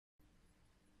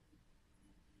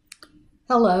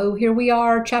Hello, here we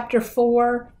are, Chapter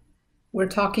 4. We're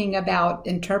talking about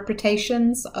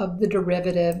interpretations of the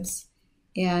derivatives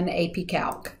in AP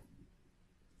Calc.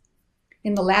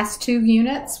 In the last two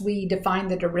units, we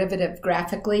defined the derivative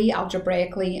graphically,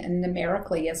 algebraically, and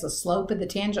numerically as a slope of the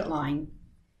tangent line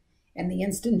and the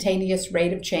instantaneous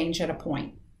rate of change at a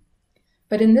point.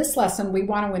 But in this lesson, we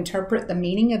want to interpret the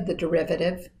meaning of the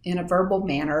derivative in a verbal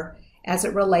manner as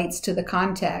it relates to the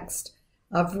context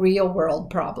of real-world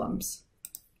problems.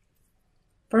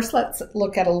 First, let's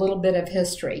look at a little bit of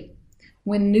history.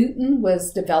 When Newton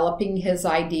was developing his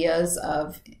ideas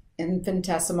of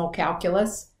infinitesimal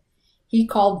calculus, he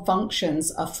called functions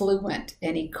a fluent,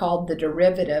 and he called the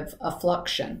derivative a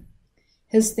fluxion.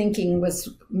 His thinking was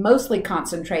mostly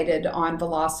concentrated on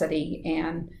velocity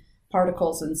and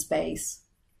particles in space,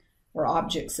 or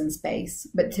objects in space.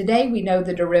 But today we know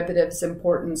the derivative's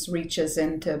importance reaches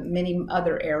into many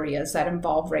other areas that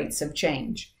involve rates of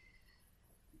change.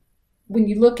 When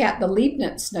you look at the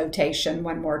Leibniz notation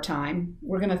one more time,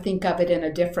 we're going to think of it in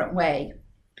a different way.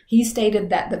 He stated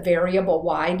that the variable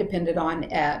y depended on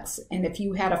x, and if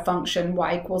you had a function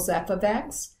y equals f of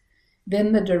x,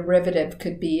 then the derivative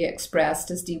could be expressed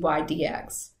as dy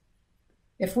dx.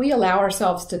 If we allow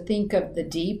ourselves to think of the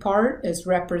d part as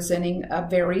representing a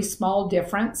very small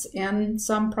difference in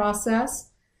some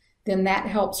process, then that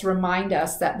helps remind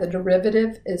us that the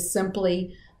derivative is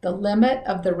simply the limit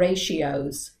of the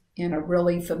ratios in a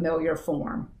really familiar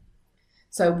form.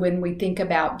 So when we think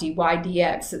about dy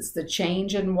dx, it's the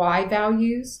change in y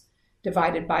values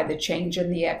divided by the change in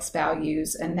the x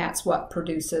values, and that's what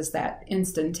produces that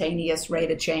instantaneous rate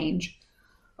of change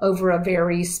over a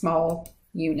very small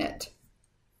unit.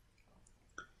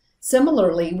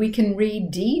 Similarly, we can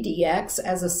read d dx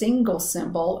as a single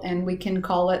symbol, and we can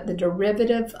call it the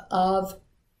derivative of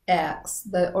x,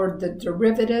 or the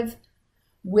derivative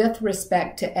with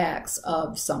respect to x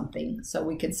of something. So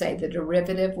we could say the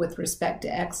derivative with respect to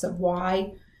x of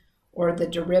y, or the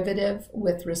derivative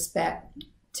with respect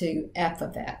to f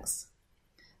of x.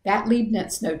 That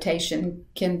Leibniz notation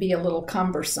can be a little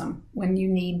cumbersome when you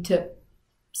need to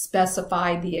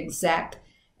specify the exact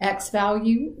x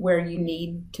value where you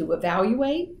need to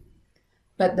evaluate,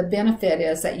 but the benefit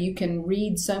is that you can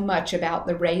read so much about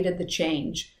the rate of the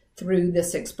change through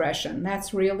this expression.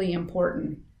 That's really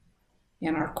important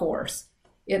in our course.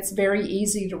 It's very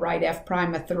easy to write f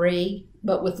prime of 3,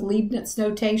 but with Leibniz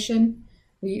notation,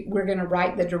 we're going to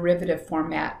write the derivative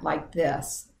format like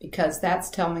this, because that's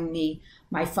telling me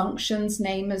my function's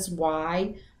name is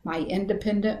y, my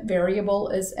independent variable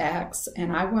is x,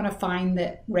 and I want to find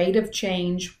the rate of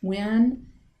change when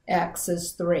x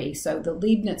is 3. So the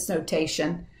Leibniz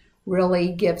notation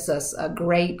really gives us a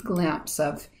great glimpse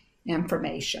of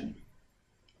information.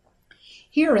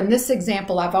 Here in this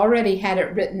example, I've already had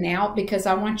it written out because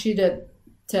I want you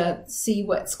to see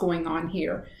what's going on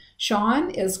here.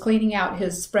 Sean is cleaning out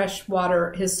his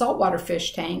saltwater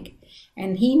fish tank,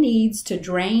 and he needs to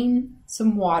drain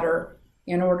some water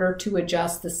in order to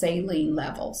adjust the saline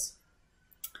levels.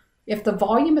 If the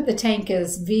volume of the tank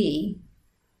is V,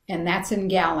 and that's in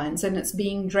gallons, and it's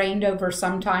being drained over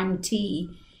some time t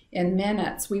in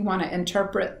minutes, we want to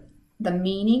interpret the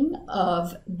meaning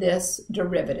of this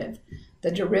derivative. The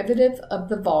derivative of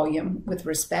the volume with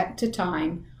respect to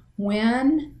time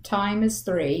when time is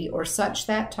 3, or such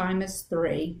that time is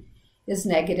 3, is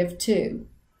 -2.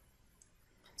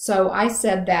 So I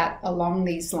said that along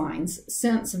these lines.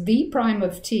 Since v prime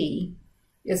of t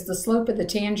is the slope of the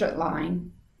tangent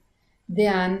line,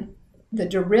 then the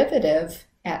derivative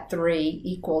at 3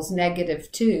 equals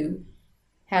 -2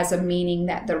 has a meaning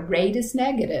that the rate is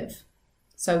negative.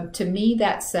 So to me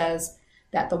that says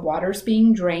that the water's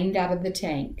being drained out of the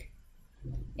tank,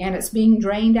 and it's being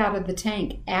drained out of the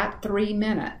tank at 3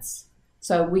 minutes.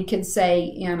 So we could say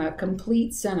in a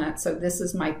complete sentence, so this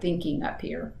is my thinking up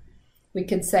here, we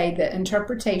could say the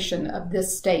interpretation of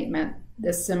this statement,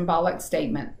 this symbolic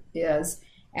statement, is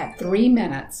at 3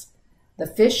 minutes, the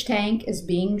fish tank is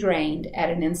being drained at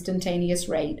an instantaneous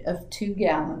rate of 2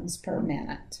 gallons per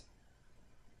minute.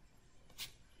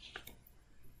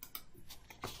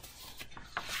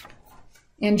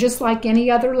 And just like any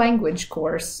other language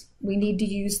course, we need to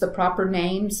use the proper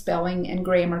name, spelling, and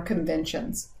grammar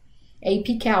conventions.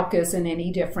 AP Calc isn't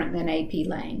any different than AP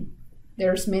Lang.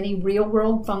 There's many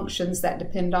real-world functions that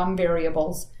depend on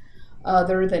variables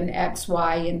other than x,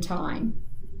 y, and time.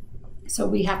 So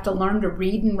we have to learn to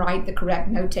read and write the correct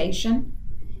notation,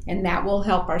 and that will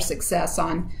help our success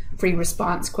on free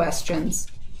response questions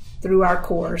through our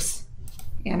course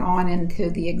and on into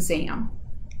the exam.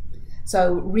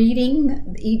 So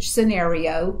reading each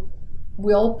scenario,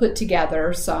 we'll put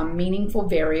together some meaningful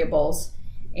variables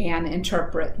and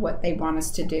interpret what they want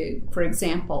us to do. For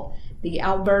example, the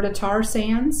Alberta tar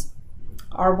sands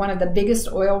are one of the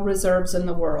biggest oil reserves in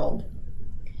the world,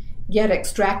 yet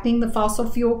extracting the fossil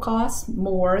fuel costs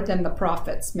more than the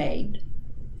profits made.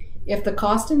 If the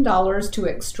cost in dollars to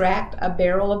extract a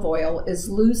barrel of oil is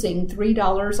losing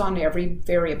 $3 on every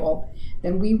variable,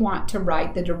 then we want to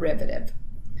write the derivative.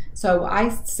 So I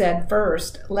said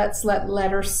first, let's let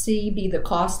letter C be the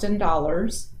cost in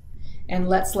dollars, and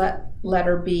let's let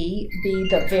letter B be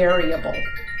the variable.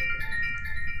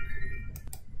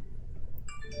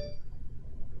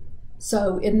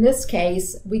 So in this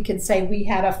case, we could say we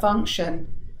had a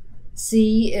function.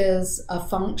 C is a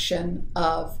function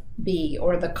of B,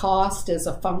 or the cost is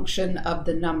a function of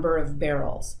the number of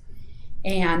barrels.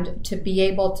 And to be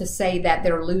able to say that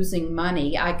they're losing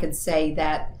money, I could say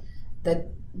that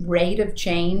the rate of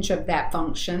change of that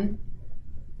function,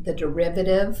 the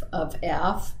derivative of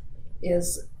F,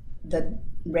 is the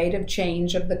rate of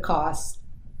change of the cost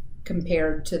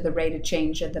compared to the rate of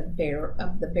change of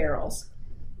the barrels.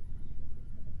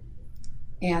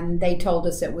 And they told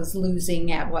us it was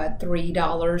losing at what,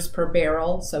 $3 per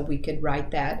barrel, so we could write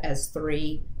that as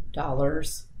 $3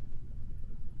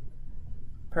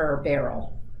 per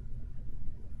barrel.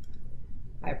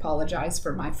 I apologize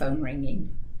for my phone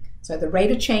ringing. So the rate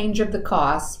of change of the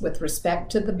costs with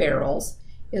respect to the barrels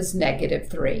is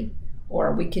 -3.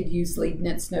 Or we could use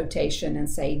Leibniz notation and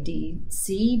say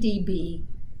CdB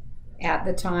at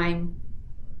the time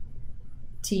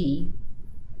t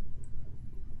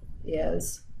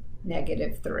is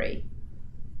 -3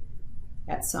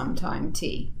 at some time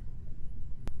t.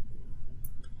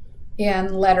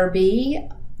 In letter B,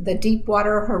 the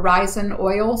Deepwater Horizon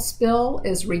oil spill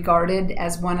is regarded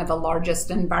as one of the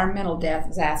largest environmental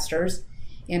disasters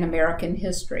in American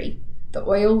history. The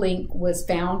oil leak was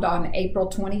found on April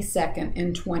 22nd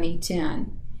in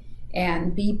 2010,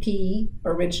 and BP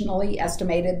originally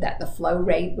estimated that the flow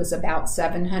rate was about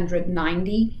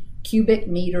 790 cubic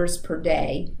meters per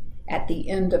day at the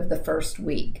end of the first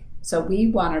week. So we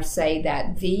want to say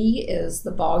that V is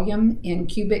the volume in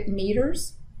cubic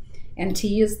meters, and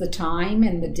T is the time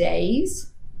in the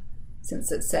days,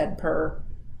 since it said per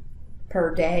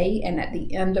day, and at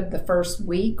the end of the first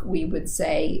week we would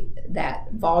say that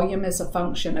volume is a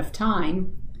function of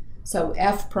time. So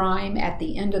F prime at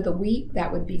the end of the week,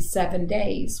 that would be 7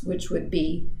 days, which would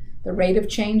be the rate of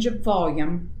change of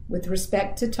volume with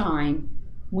respect to time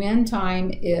when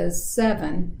time is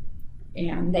 7,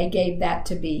 and they gave that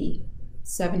to be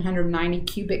 790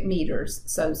 cubic meters.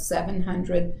 So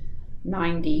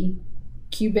 790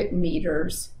 cubic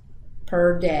meters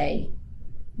per day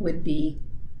would be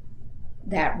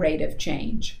that rate of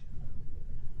change.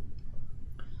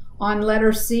 On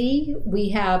letter C, we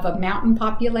have a mountain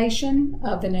population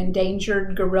of an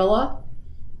endangered gorilla,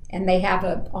 and they have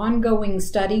an ongoing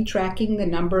study tracking the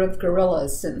number of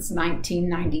gorillas since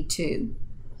 1992.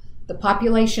 The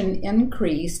population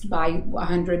increased by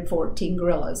 114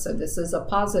 gorillas, so this is a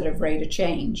positive rate of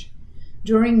change,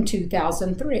 during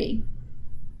 2003.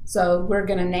 So we're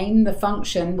going to name the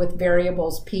function with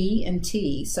variables P and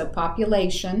T. So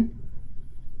population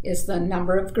is the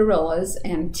number of gorillas,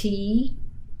 and T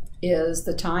is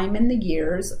the time in the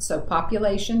years. So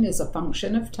population is a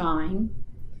function of time,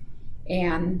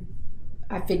 and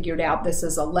I figured out this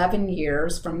is 11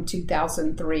 years from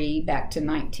 2003 back to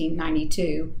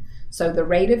 1992. So the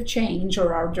rate of change,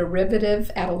 or our derivative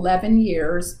at 11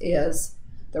 years, is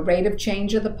the rate of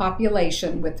change of the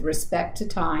population with respect to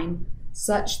time,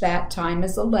 such that time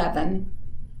is 11,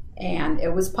 and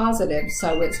it was positive,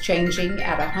 so it's changing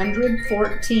at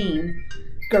 114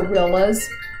 gorillas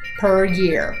per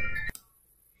year.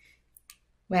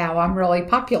 Wow, I'm really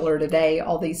popular today,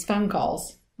 all these phone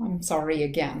calls. I'm sorry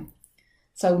again.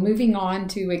 So moving on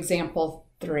to example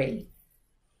 3.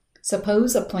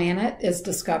 Suppose a planet is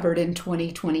discovered in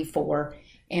 2024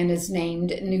 and is named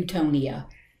Newtonia.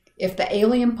 If the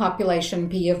alien population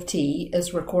P of T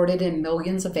is recorded in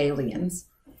millions of aliens,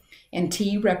 and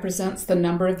T represents the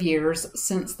number of years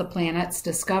since the planet's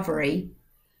discovery,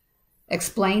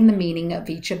 explain the meaning of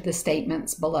each of the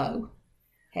statements below.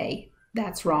 Hey,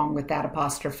 that's wrong with that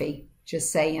apostrophe.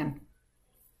 Just saying.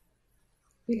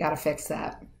 We got to fix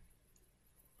that.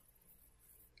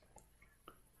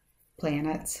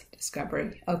 Planets,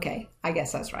 discovery. Okay, I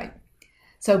guess that's right.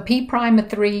 So P prime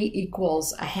of 3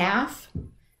 equals a half.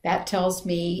 That tells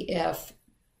me if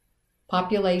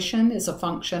population is a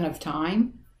function of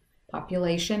time.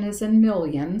 Population is in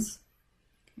millions,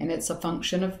 and it's a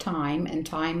function of time, and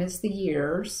time is the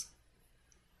years.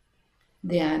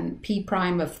 Then P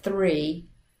prime of 3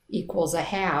 equals a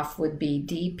half would be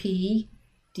dP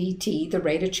dt, the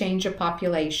rate of change of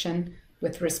population,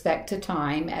 with respect to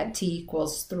time at t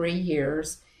equals 3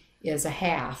 years is a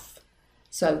half.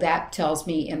 So that tells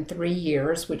me in 3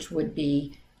 years, which would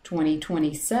be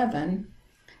 2027,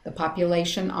 the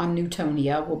population on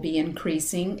Newtonia will be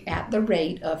increasing at the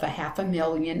rate of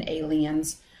 500,000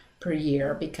 aliens per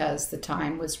year because the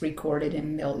time was recorded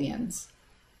in millions.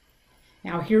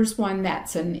 Now here's one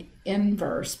that's an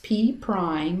inverse. P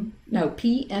inverse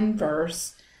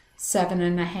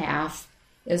 7.5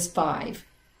 is 5.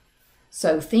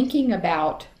 So thinking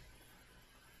about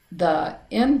the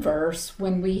inverse,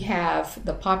 when we have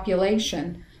the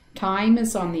population, time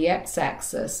is on the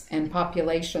x-axis and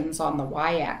population's on the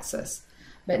y-axis.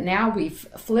 But now we've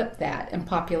flipped that, and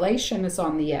population is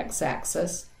on the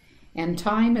x-axis and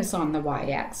time is on the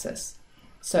y-axis.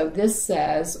 So this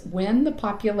says when the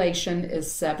population is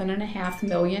 7.5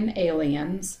 million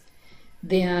aliens,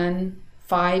 then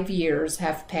 5 years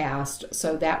have passed.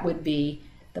 So that would be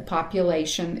the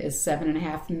population is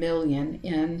 7.5 million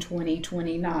in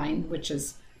 2029, which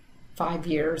is 5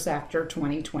 years after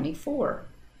 2024.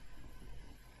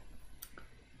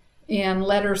 In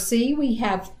letter C, we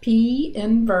have P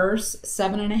inverse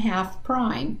 7.5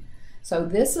 prime. So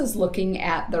this is looking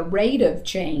at the rate of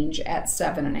change at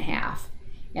 7.5.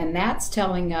 And that's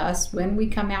telling us when we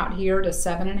come out here to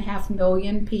 7.5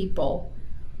 million people,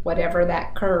 whatever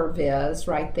that curve is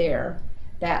right there,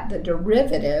 that the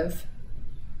derivative,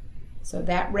 so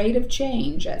that rate of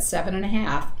change at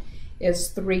 7.5 is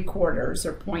 3/4 or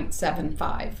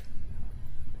 0.75.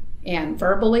 And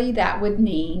verbally that would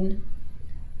mean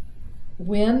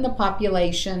when the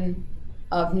population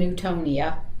of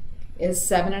Newtonia is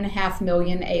 7.5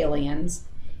 million aliens,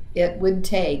 it would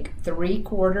take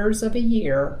 3/4 of a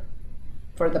year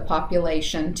for the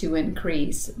population to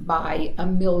increase by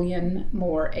 1 million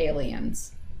more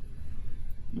aliens.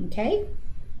 Okay?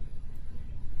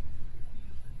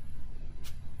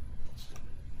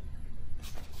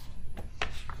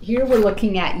 Here we're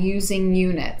looking at using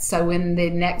units. So in the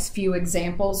next few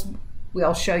examples,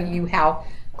 we'll show you how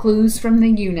clues from the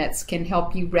units can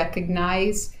help you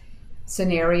recognize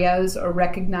scenarios or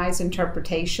recognize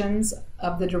interpretations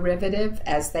of the derivative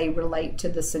as they relate to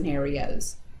the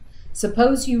scenarios.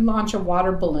 Suppose you launch a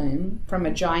water balloon from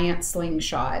a giant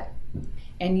slingshot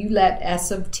and you let S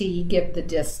of t give the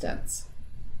distance,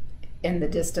 and the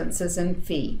distance is in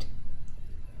feet,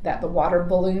 that the water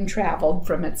balloon traveled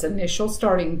from its initial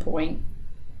starting point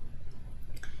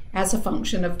as a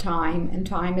function of time, and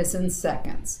time is in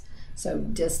seconds. So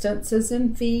distance is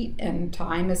in feet and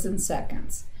time is in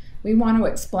seconds. We want to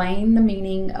explain the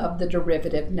meaning of the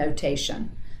derivative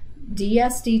notation.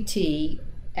 ds dt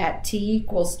at t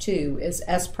equals 2 is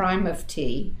s prime of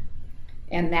t,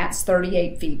 and that's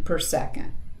 38 feet per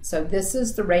second. So this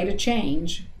is the rate of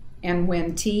change, and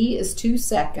when t is 2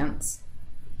 seconds,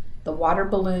 the water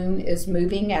balloon is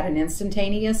moving at an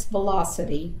instantaneous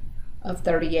velocity of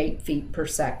 38 feet per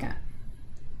second.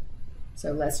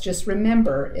 So let's just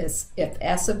remember, if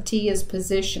S of t is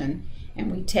position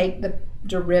and we take the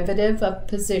derivative of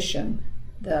position,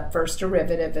 the first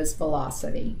derivative is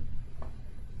velocity.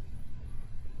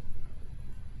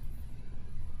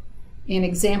 In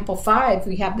example 5,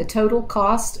 we have the total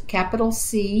cost, capital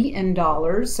C, in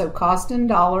dollars. So cost in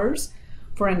dollars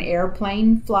for an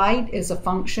airplane flight is a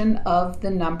function of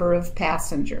the number of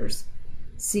passengers.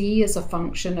 C is a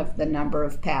function of the number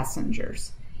of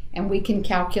passengers. And we can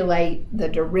calculate the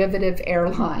derivative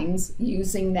airlines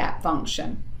using that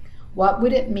function. What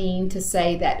would it mean to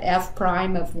say that f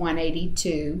prime of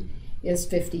 182 is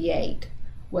 58?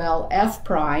 Well, f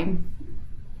prime,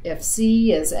 if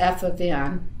C is f of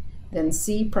n, then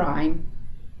C prime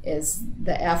is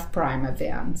the f prime of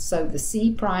n. So the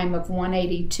C prime of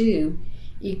 182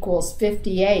 equals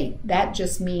 58. That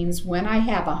just means when I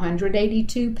have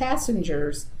 182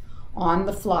 passengers on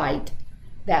the flight,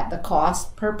 that the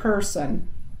cost per person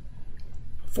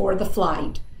for the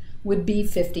flight would be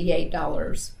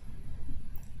 $58.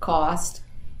 Cost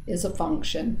is a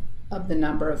function of the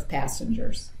number of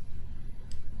passengers.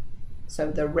 So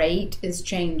the rate is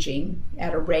changing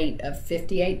at a rate of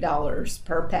 $58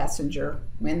 per passenger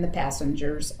when the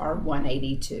passengers are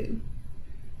 182.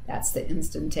 That's the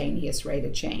instantaneous rate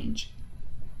of change.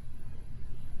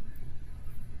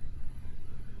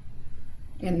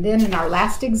 And then in our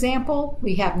last example,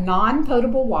 we have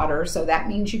non-potable water, so that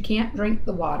means you can't drink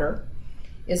the water,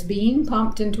 is being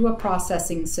pumped into a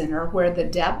processing center where the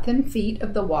depth in feet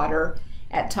of the water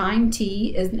at time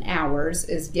t in hours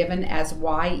is given as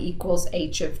y equals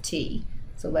h of t.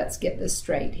 So let's get this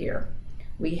straight here.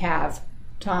 We have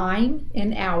time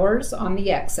in hours on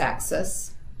the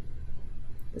x-axis.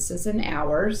 This is in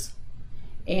hours.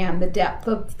 And the depth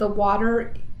of the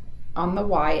water on the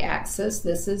y-axis.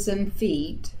 This is in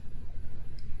feet.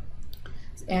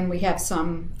 And we have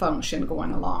some function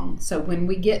going along. So when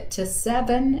we get to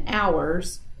 7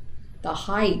 hours, the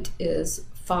height is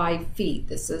 5 feet.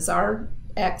 This is our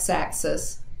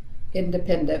x-axis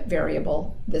independent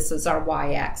variable. This is our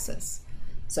y-axis.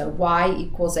 So y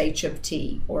equals h of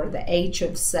t, or the h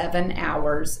of 7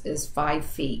 hours is 5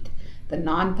 feet. The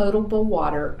non-potable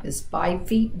water is 5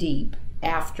 feet deep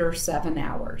after 7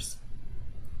 hours.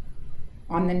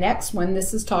 On the next one,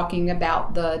 this is talking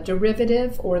about the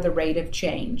derivative or the rate of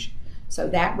change. So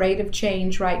that rate of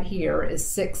change right here is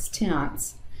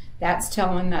 6/10. That's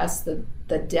telling us that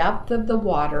the depth of the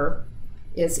water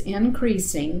is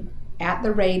increasing at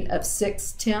the rate of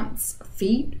 6/10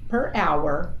 feet per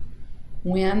hour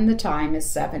when the time is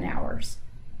 7 hours.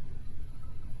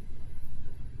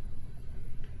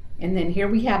 And then here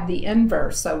we have the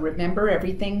inverse. So remember,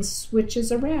 everything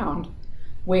switches around.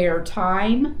 Where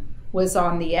time was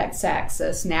on the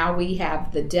x-axis, now we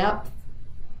have the depth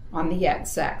on the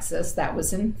x-axis, that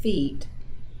was in feet,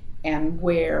 and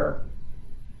where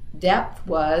depth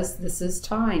was, this is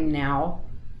time now,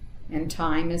 and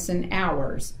time is in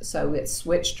hours, so it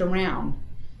switched around.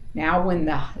 Now when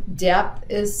the depth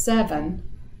is 7,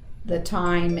 the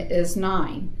time is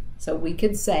 9. So we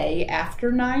could say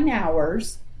after 9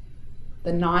 hours,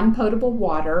 the non-potable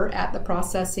water at the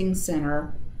processing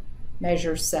center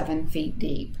measures 7 feet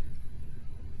deep.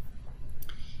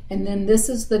 And then this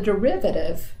is the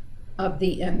derivative of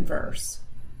the inverse.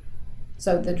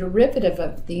 So the derivative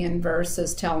of the inverse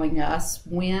is telling us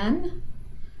when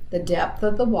the depth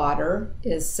of the water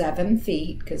is 7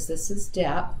 feet, because this is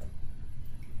depth,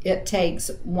 it takes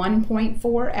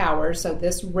 1.4 hours, so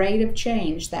this rate of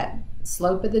change, that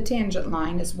slope of the tangent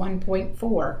line is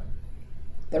 1.4.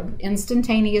 The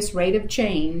instantaneous rate of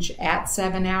change at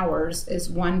 7 hours is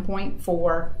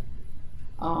 1.4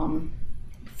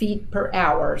 feet per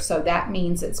hour, so that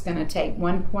means it's going to take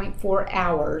 1.4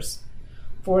 hours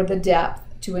for the depth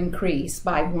to increase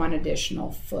by 1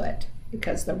 additional foot,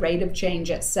 because the rate of change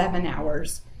at 7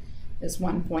 hours is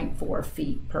 1.4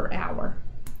 feet per hour.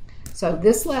 So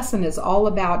this lesson is all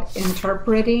about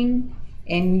interpreting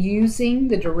and using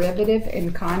the derivative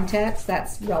in context.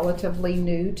 That's relatively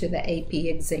new to the AP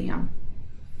exam.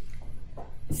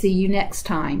 See you next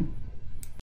time.